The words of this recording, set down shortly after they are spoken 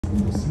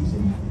through the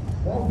season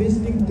while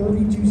visiting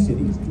 32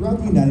 cities throughout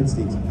the United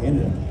States and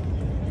Canada.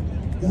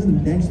 The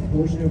next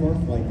portion of our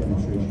flight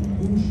demonstration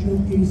will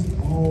showcase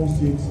all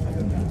 6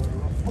 aircraft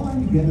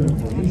flying together in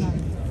formation.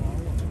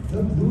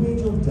 The Blue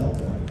Angel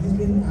Delta has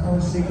been our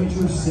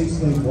signature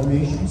 6-leg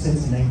formation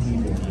since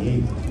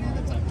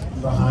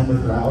 1958. Behind the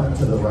crowd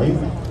to the right,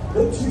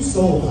 the 2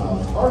 solo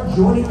pilots are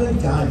joining the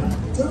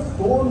diamond to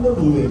form the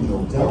Blue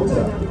Angel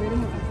Delta.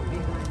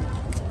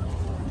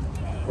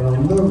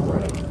 From the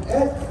right,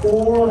 at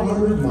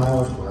 400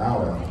 miles per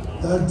hour,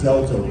 the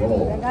Delta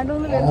roll,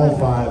 all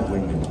 5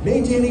 wingmen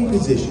maintaining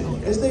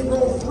position as they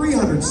roll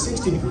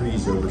 360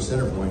 degrees over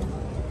center point.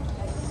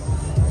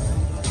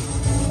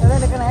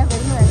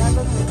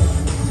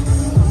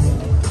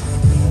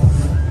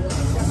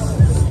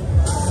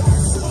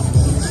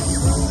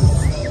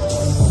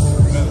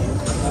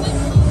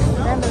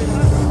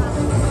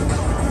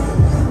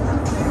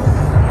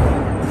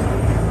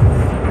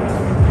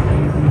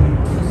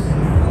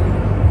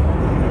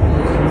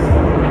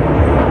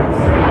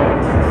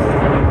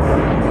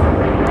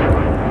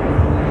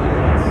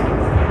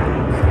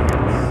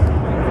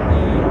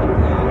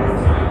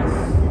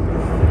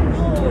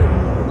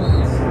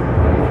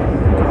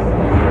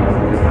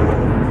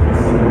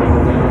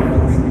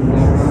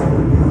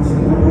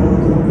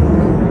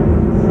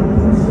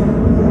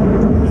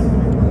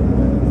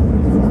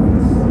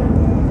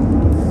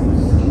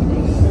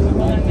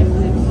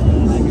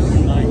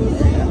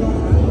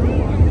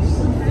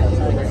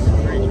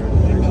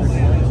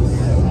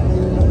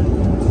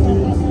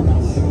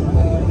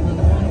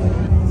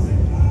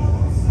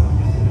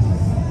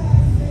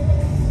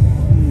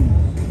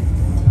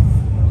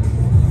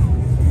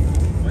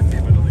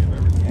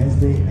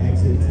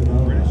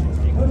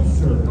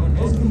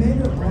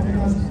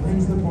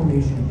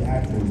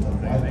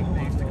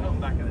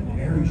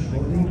 Very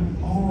shortly,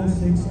 all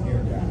 6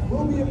 aircraft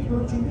will be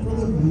approaching for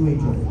the Blue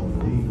Angel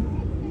Blvd.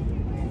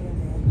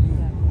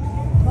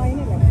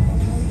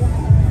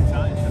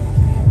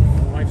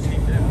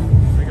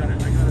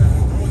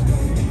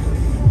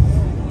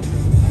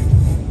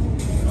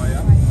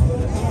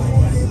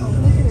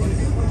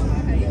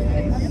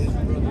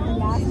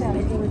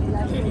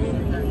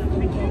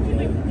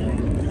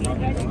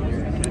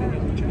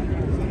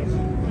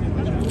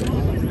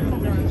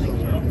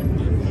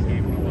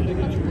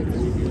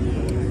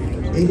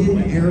 In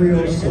an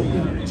aerial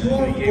salute to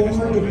our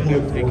forward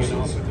deployed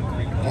forces,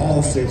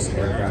 all 6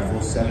 aircraft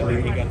will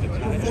separate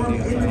to form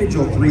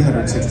individual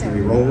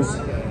 360-degree rolls,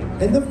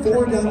 and the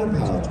 4 downward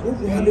pilots will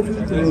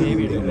rendezvous through a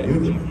looping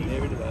maneuver.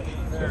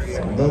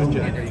 From the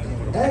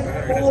left,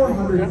 at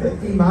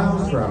 450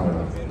 miles per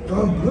hour,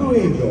 the Blue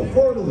Angel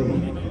for the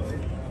lead.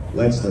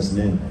 Let's listen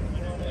in.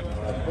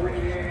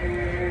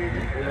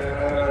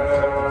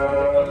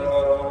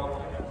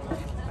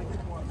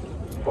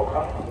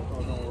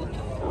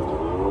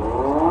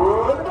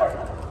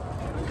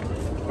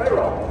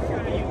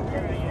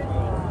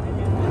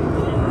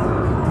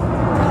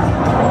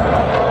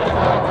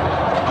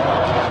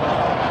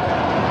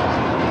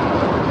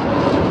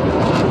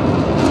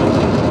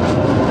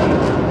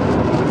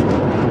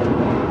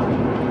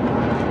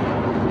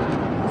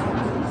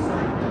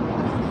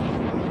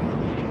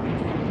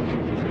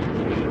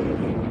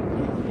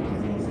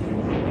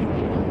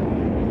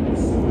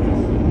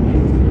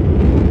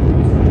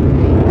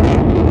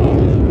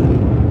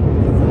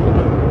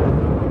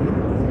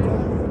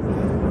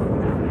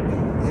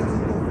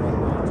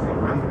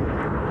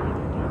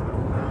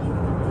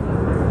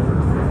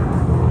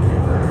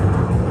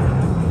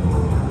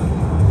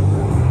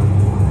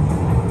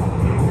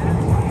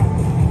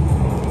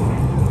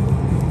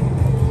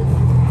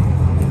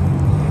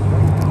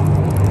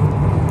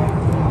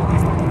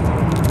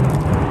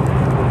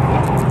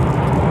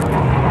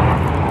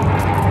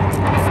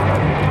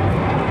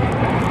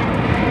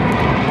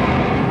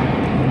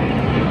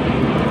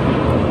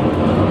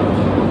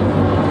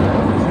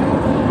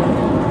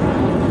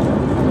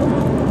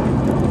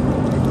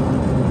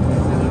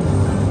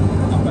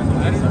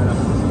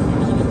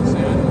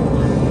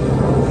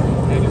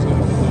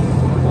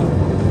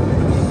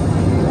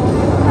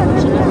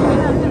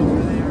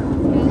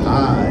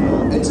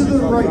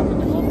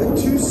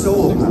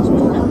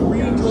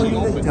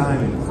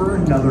 For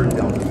another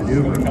Delta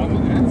maneuver.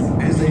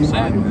 As they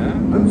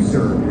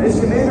observe as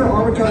Commander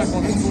Armitage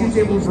executes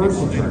a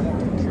reversal turn,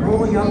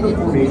 rolling out the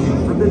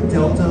formation for the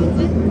Delta